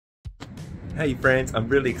Hey friends, I'm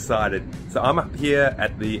really excited. So I'm up here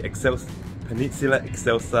at the Peninsula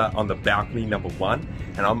Excelsior on the balcony #1,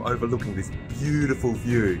 and I'm overlooking this beautiful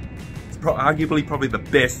view. It's arguably probably the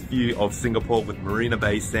best view of Singapore, with Marina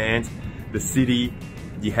Bay Sands, the city.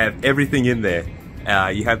 You have everything in there.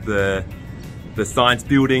 You have the science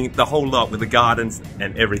building, the whole lot with the gardens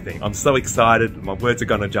and everything. I'm so excited, my words are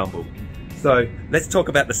gonna jumble. So let's talk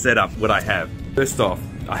about the setup, what I have. First off,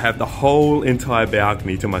 I have the whole entire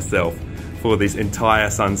balcony to myself for this entire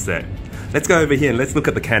sunset. Let's go over here and let's look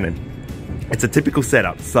at the Canon. It's a typical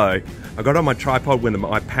setup. So I got on my tripod with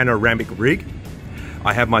my panoramic rig.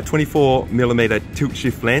 I have my 24mm tilt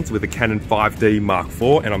shift lens with a Canon 5D Mark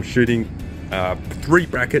IV, and I'm shooting 3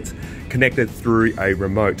 brackets connected through a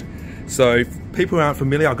remote. So if people who aren't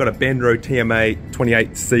familiar, I've got a Benro TMA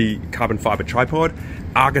 28C carbon fiber tripod,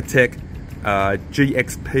 Logitech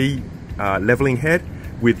GXP leveling head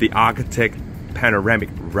with the Logitech panoramic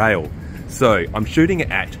rail. So I'm shooting it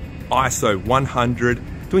at ISO 100,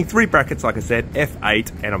 doing 3 brackets like I said, f8,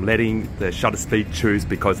 and I'm letting the shutter speed choose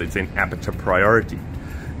because it's in aperture priority.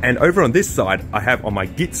 And over on this side, I have on my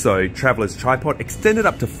Gitzo Traveler's tripod extended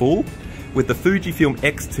up to full with the Fujifilm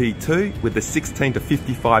X-T2 with the 16 to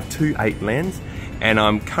 55 2.8 lens, and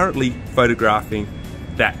I'm currently photographing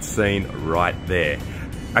that scene right there.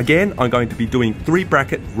 Again, I'm going to be doing 3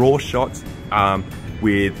 bracket raw shots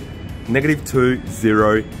with -2,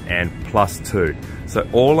 0, and +2. So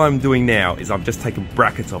all I'm doing now is I'm just taking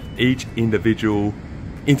brackets of each individual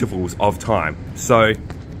intervals of time. So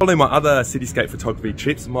following my other cityscape photography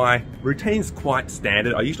trips, my routine's quite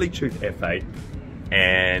standard. I usually choose f8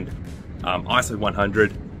 and ISO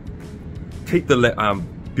 100, keep the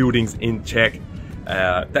buildings in check.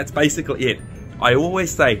 That's basically it. I always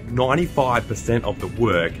say 95% of the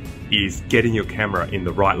work is getting your camera in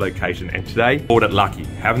the right location, and today I called it lucky.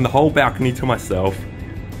 Having the whole balcony to myself,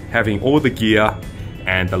 having all the gear,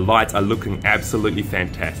 and the lights are looking absolutely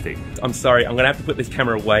fantastic. I'm sorry, I'm gonna have to put this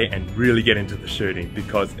camera away and really get into the shooting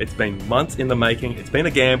because it's been months in the making. It's been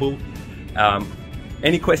a gamble.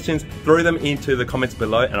 Any questions, throw them into the comments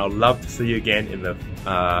below, and I'll love to see you again in the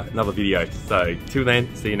another video. So till then,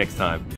 see you next time.